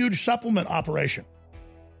 a huge supplement operation.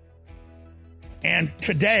 And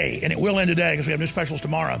today, and it will end today because we have new specials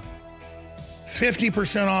tomorrow,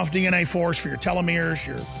 50% off DNA Force for your telomeres,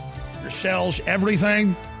 your cells,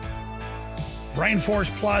 everything. Brain Force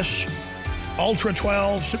Plus, Ultra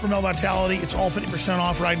 12, Super Male Vitality. It's all 50%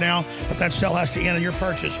 off right now, but that sale has to end in your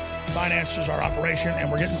purchase. Finances our operation,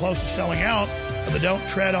 and we're getting close to selling out of the Don't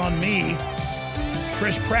Tread on Me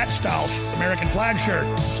Chris Pratt style American flag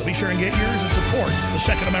shirt. So be sure and get yours and support the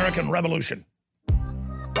Second American Revolution.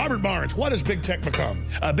 Robert Barnes, what has big tech become?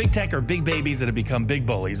 Big tech are big babies that have become big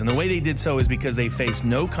bullies. And the way they did so is because they faced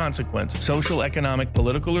no consequence, social, economic,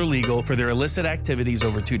 political, or legal, for their illicit activities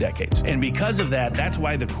over 2 decades. And because of that, that's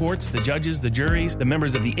why the courts, the judges, the juries, the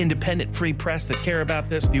members of the independent free press that care about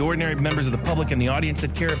this, the ordinary members of the public and the audience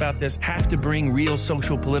that care about this, have to bring real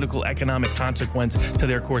social, political, economic consequence to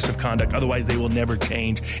their course of conduct. Otherwise, they will never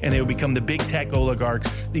change. And they will become the big tech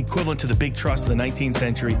oligarchs, the equivalent to the big trust of the 19th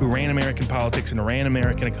century, who ran American politics and ran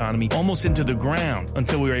American economy almost into the ground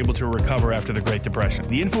until we were able to recover after the Great Depression.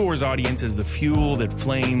 The InfoWars audience is the fuel that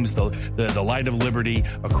flames the light of liberty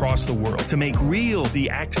across the world. To make real the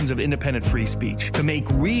actions of independent free speech. To make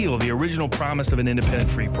real the original promise of an independent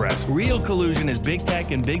free press. Real collusion is big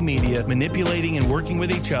tech and big media manipulating and working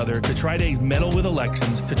with each other to try to meddle with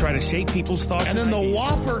elections, to try to shape people's thoughts. And then the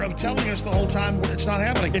whopper of telling us the whole time it's not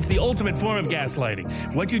happening. It's the ultimate form of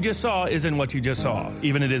gaslighting. What you just saw isn't what you just saw,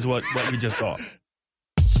 even it is what you just saw.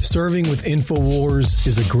 Serving with InfoWars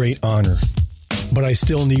is a great honor, but I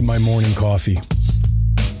still need my morning coffee.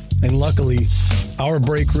 And luckily, our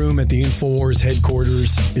break room at the InfoWars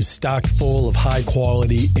headquarters is stocked full of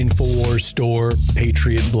high-quality InfoWars Store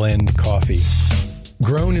Patriot Blend coffee.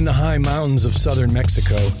 Grown in the high mountains of southern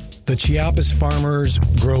Mexico, the Chiapas farmers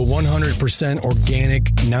grow 100%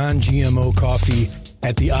 organic, non-GMO coffee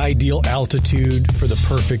at the ideal altitude for the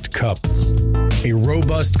perfect cup. A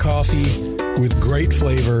robust coffee with great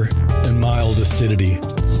flavor and mild acidity.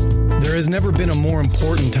 There has never been a more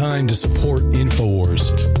important time to support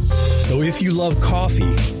InfoWars. So if you love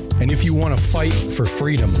coffee and if you want to fight for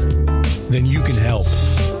freedom, then you can help.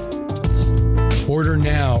 Order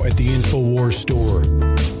now at the InfoWars store.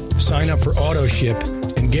 Sign up for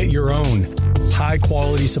AutoShip and get your own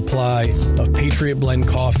high-quality supply of Patriot Blend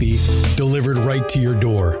coffee delivered right to your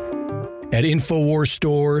door at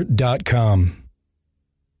InfoWarsStore.com.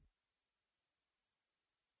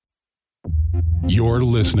 You're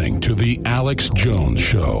listening to The Alex Jones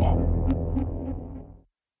Show.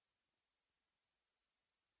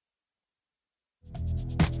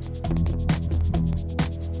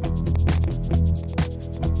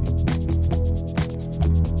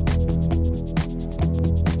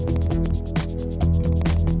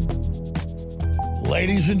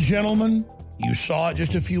 Ladies and gentlemen, you saw it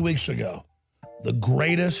just a few weeks ago. The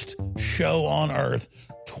greatest show on earth.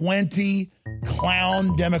 20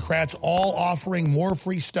 clown Democrats all offering more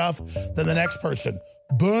free stuff than the next person.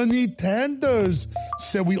 Bernie Sanders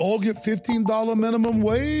said we all get $15 minimum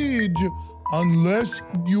wage unless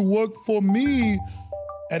you work for me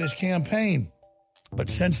at his campaign. But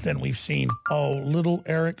since then, we've seen, little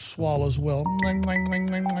Eric Swallowswell,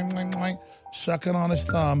 sucking on his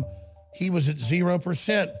thumb. He was at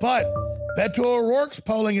 0%. But Beto O'Rourke's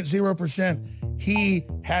polling at 0%. He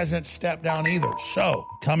hasn't stepped down either. So,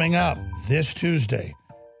 coming up this Tuesday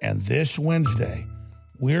and this Wednesday,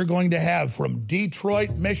 we're going to have from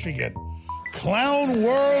Detroit, Michigan, Clown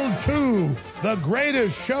World 2, the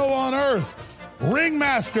greatest show on earth.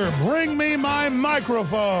 Ringmaster, bring me my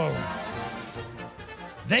microphone.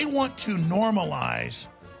 They want to normalize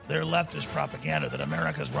their leftist propaganda that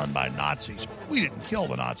America's run by Nazis. We didn't kill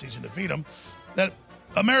the Nazis and defeat them. That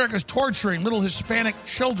America's torturing little Hispanic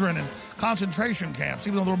children in concentration camps,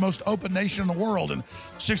 even though they're the most open nation in the world and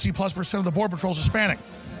 60+% of the Border Patrol is Hispanic.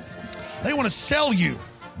 They want to sell you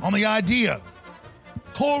on the idea.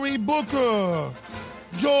 Cory Booker,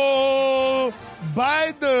 Joe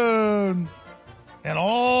Biden, and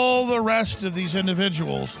all the rest of these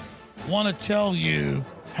individuals want to tell you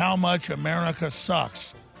how much America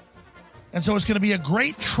sucks. And so it's going to be a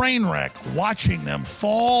great train wreck watching them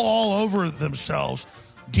fall all over themselves,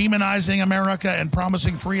 demonizing America and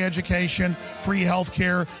promising free education, free health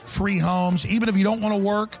care, free homes. Even if you don't want to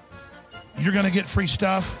work, you're going to get free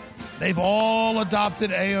stuff. They've all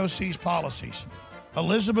adopted AOC's policies.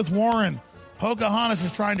 Elizabeth Warren, Pocahontas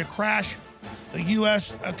is trying to crash the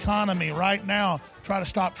U.S. economy right now, try to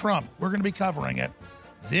stop Trump. We're going to be covering it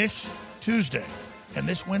this Tuesday and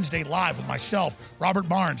this Wednesday live with myself, Robert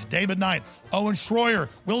Barnes, David Knight, Owen Schroyer,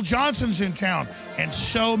 Will Johnson's in town, and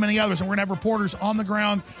so many others. And we're going to have reporters on the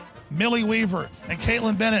ground, Millie Weaver and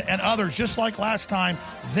Caitlin Bennett and others, just like last time,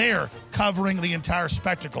 there covering the entire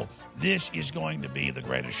spectacle. This is going to be the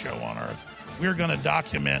greatest show on earth. We're going to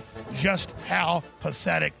document just how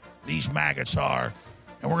pathetic these maggots are.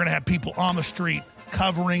 And we're going to have people on the street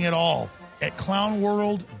covering it all at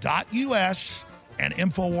clownworld.us and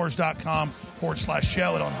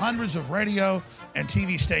Infowars.com/show, and on hundreds of radio and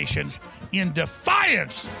TV stations in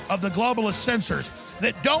defiance of the globalist censors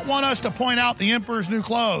that don't want us to point out the emperor's new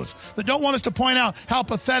clothes, that don't want us to point out how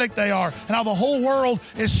pathetic they are and how the whole world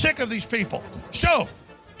is sick of these people. So,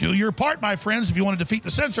 do your part, my friends, if you want to defeat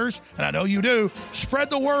the censors, and I know you do.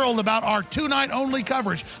 Spread the world about our 2-night-only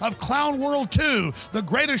coverage of Clown World 2, the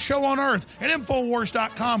greatest show on earth, at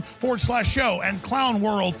Infowars.com/show and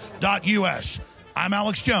clownworld.us. I'm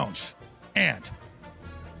Alex Jones, and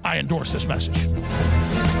I endorse this message.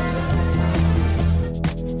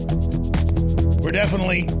 We're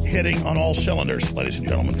definitely hitting on all cylinders, ladies and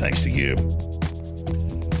gentlemen, thanks to you.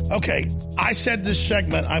 Okay, I said this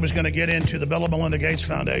segment I was going to get into the Bill and Melinda Gates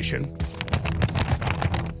Foundation.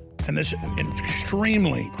 and this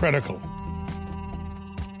extremely critical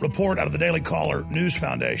report out of the Daily Caller News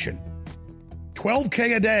Foundation.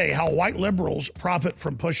 $12K a day, how white liberals profit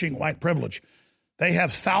from pushing white privilege. They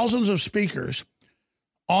have thousands of speakers,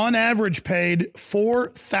 on average paid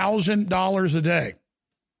 $4,000 a day.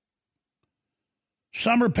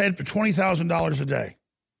 Some are paid for $20,000 a day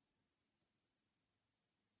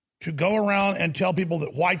to go around and tell people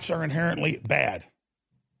that whites are inherently bad.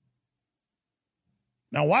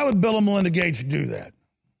 Now, why would Bill and Melinda Gates do that?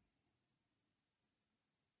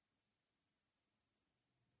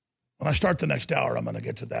 When I start the next hour, I'm going to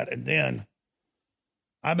get to that. And then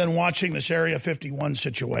I've been watching this Area 51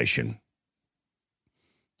 situation.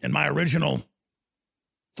 And my original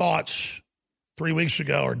thoughts 3 weeks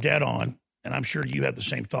ago are dead on. And I'm sure you had the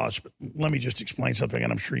same thoughts. But let me just explain something,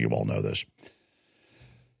 and I'm sure you all know this.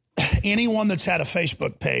 Anyone that's had a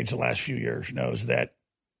Facebook page the last few years knows that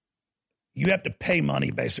you have to pay money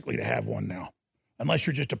basically to have one now, unless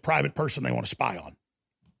you're just a private person they want to spy on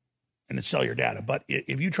and then sell your data. But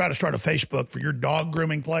if you try to start a Facebook for your dog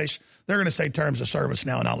grooming place, they're going to say terms of service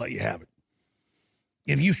now, and I'll let you have it.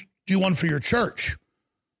 If you do one for your church,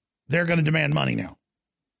 they're going to demand money now.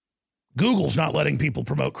 Google's not letting people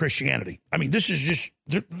promote Christianity. I mean, this is just,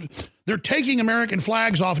 they're taking American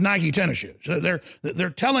flags off Nike tennis shoes. They're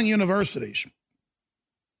telling universities.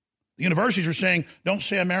 The universities are saying, don't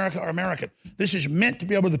say America or American. This is meant to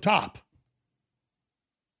be over the top.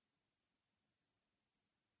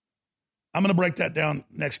 I'm going to break that down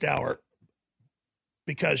next hour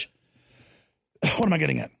because, what am I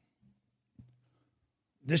getting at?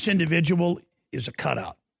 This individual is a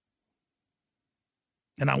cutout.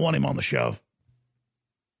 And I want him on the show.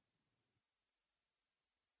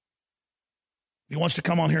 He wants to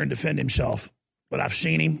come on here and defend himself, but I've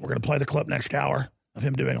seen him. We're going to play the clip next hour of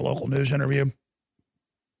him doing a local news interview.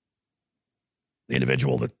 The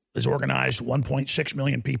individual that has organized 1.6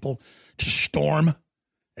 million people to storm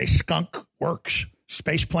a Skunk Works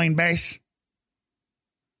spaceplane base,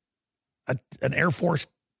 an Air Force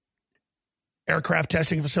aircraft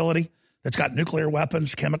testing facility that's got nuclear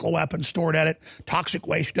weapons, chemical weapons stored at it, toxic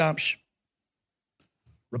waste dumps.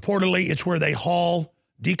 Reportedly, it's where they haul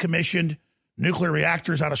decommissioned nuclear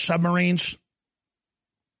reactors out of submarines.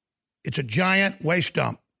 It's a giant waste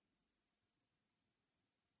dump.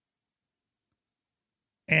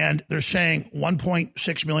 And they're saying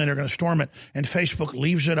 1.6 million are going to storm it, and Facebook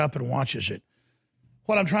leaves it up and watches it.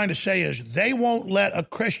 What I'm trying to say is they won't let a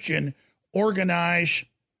Christian organize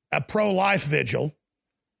a pro-life vigil.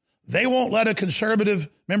 They won't let a conservative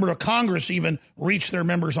member of Congress even reach their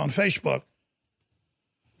members on Facebook.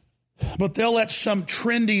 But they'll let some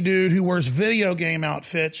trendy dude who wears video game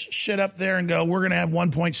outfits sit up there and go, we're going to have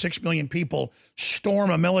 1.6 million people storm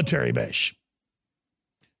a military base.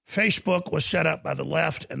 Facebook was set up by the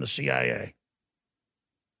left and the CIA.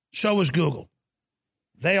 So was Google.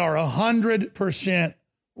 They are 100%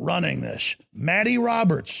 running this. Matty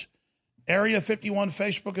Roberts, Area 51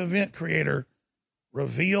 Facebook event creator,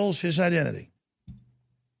 reveals his identity.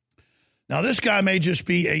 Now, this guy may just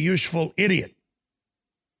be a useful idiot.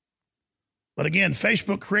 But again,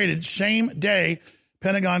 Facebook created same day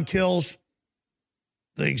Pentagon kills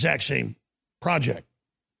the exact same project.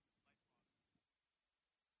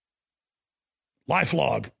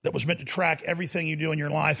 LifeLog, that was meant to track everything you do in your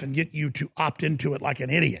life and get you to opt into it like an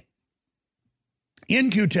idiot.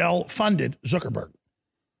 In-Q-Tel funded Zuckerberg.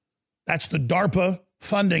 That's the DARPA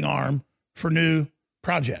funding arm for new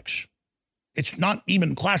projects. It's not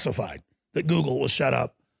even classified that Google was set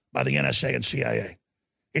up by the NSA and CIA.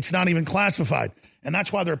 It's not even classified. And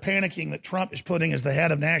that's why they're panicking that Trump is putting as the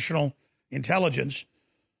head of national intelligence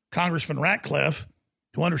Congressman Ratcliffe,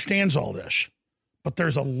 who understands all this. But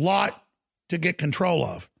there's a lot to get control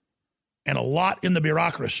of and a lot in the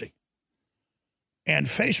bureaucracy. And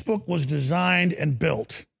Facebook was designed and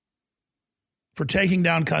built for taking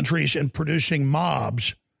down countries and producing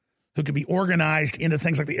mobs who could be organized into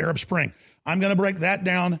things like the Arab Spring. I'm going to break that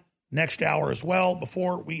down next hour as well,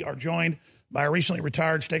 before we are joined by a recently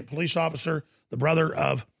retired state police officer, the brother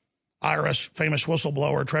of IRS famous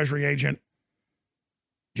whistleblower, Treasury agent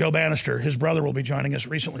Joe Bannister. His brother will be joining us,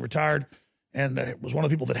 recently retired, and was one of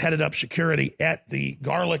the people that headed up security at the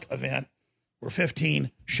Garlic event, where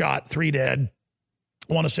 15 shot, 3 dead,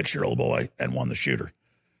 1 a 6-year-old boy, and 1 the shooter.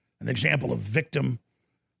 An example of victim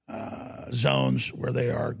zones where they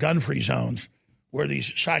are gun-free zones, where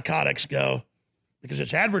these psychotics go, because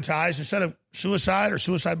it's advertised, instead of suicide or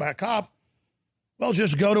suicide by a cop, well,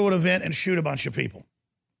 just go to an event and shoot a bunch of people.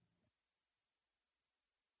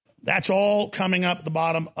 That's all coming up at the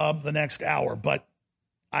bottom of the next hour, but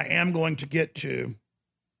I am going to get to,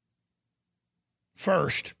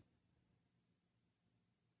 first,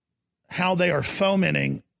 how they are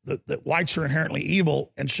fomenting that whites are inherently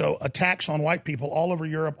evil. And so attacks on white people all over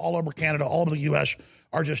Europe, all over Canada, all over the U.S.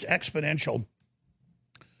 are just exponential.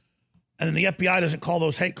 And then the FBI doesn't call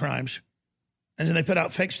those hate crimes. And then they put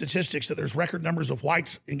out fake statistics that there's record numbers of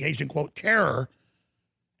whites engaged in, quote, terror.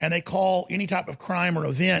 And they call any type of crime or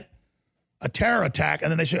event a terror attack.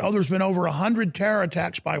 And then they say, oh, there's been over 100 terror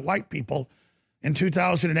attacks by white people in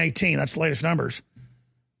 2018. That's the latest numbers.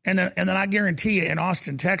 And then I guarantee you in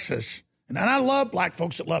Austin, Texas, and I love black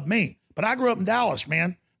folks that love me, but I grew up in Dallas,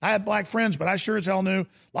 man. I had black friends, but I sure as hell knew a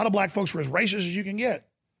lot of black folks were as racist as you can get.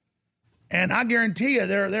 And I guarantee you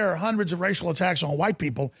there are hundreds of racial attacks on white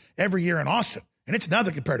people every year in Austin, and it's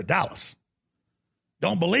nothing compared to Dallas.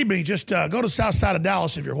 Don't believe me, just go to the south side of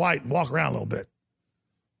Dallas if you're white and walk around a little bit.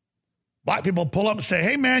 Black people pull up and say,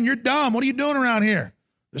 hey, man, you're dumb. What are you doing around here?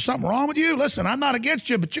 There's something wrong with you? Listen, I'm not against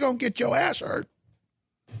you, but you're going to get your ass hurt.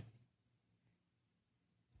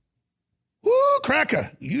 Woo,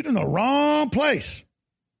 cracker, you're in the wrong place.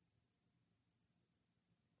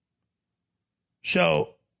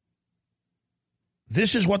 So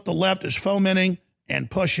this is what the left is fomenting and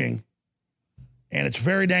pushing, and it's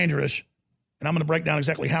very dangerous. And I'm going to break down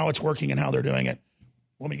exactly how it's working and how they're doing it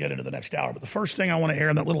when we get into the next hour. But the first thing I want to air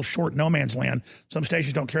in that little short no man's land, some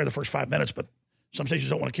stations don't carry the first 5 minutes, but some stations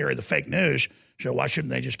don't want to carry the fake news. So why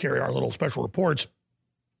shouldn't they just carry our little special reports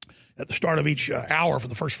at the start of each hour for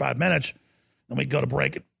the first 5 minutes? Then we go to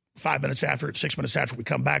break at 5 minutes after, at 6 minutes after we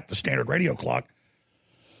come back, the standard radio clock.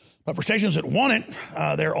 But for stations that want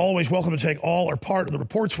it, they're always welcome to take all or part of the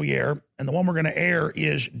reports we air. And the one we're going to air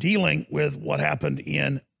is dealing with what happened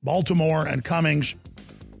in Baltimore and Cummings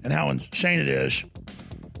and how insane it is.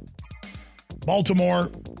 Baltimore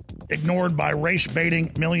ignored by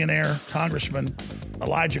race-baiting millionaire Congressman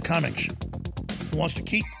Elijah Cummings, who wants to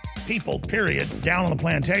keep people, period, down on the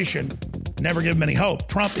plantation, never give them any hope.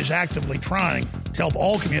 Trump is actively trying to help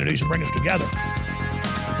all communities and bring us together.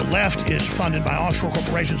 The left is funded by offshore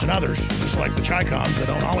corporations and others, just like the Chicoms that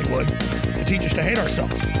own Hollywood, to teach us to hate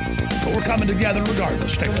ourselves. But we're coming together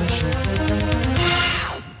regardless. Stay with us.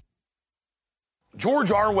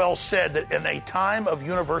 George Orwell said that in a time of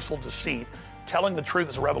universal deceit, telling the truth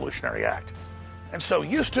is a revolutionary act. And so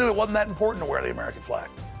used to, it wasn't that important to wear the American flag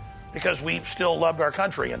because we still loved our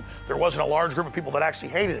country and there wasn't a large group of people that actually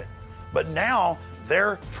hated it. But now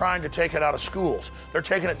they're trying to take it out of schools. They're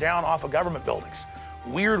taking it down off of government buildings.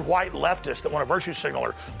 Weird white leftists that want a virtue signal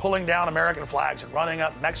are pulling down American flags and running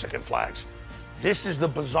up Mexican flags. This is the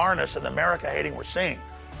bizarreness and the America hating we're seeing.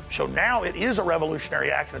 So now it is a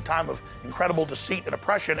revolutionary act in a time of incredible deceit and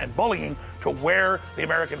oppression and bullying to wear the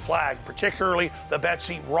American flag, particularly the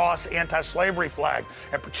Betsy Ross anti-slavery flag,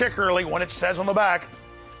 and particularly when it says on the back,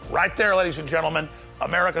 right there, ladies and gentlemen,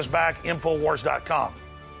 America's Back, Infowars.com.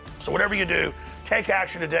 So whatever you do, take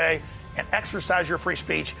action today and exercise your free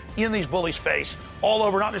speech in these bullies' face all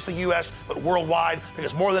over, not just the U.S., but worldwide,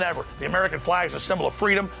 because more than ever, the American flag is a symbol of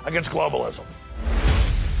freedom against globalism.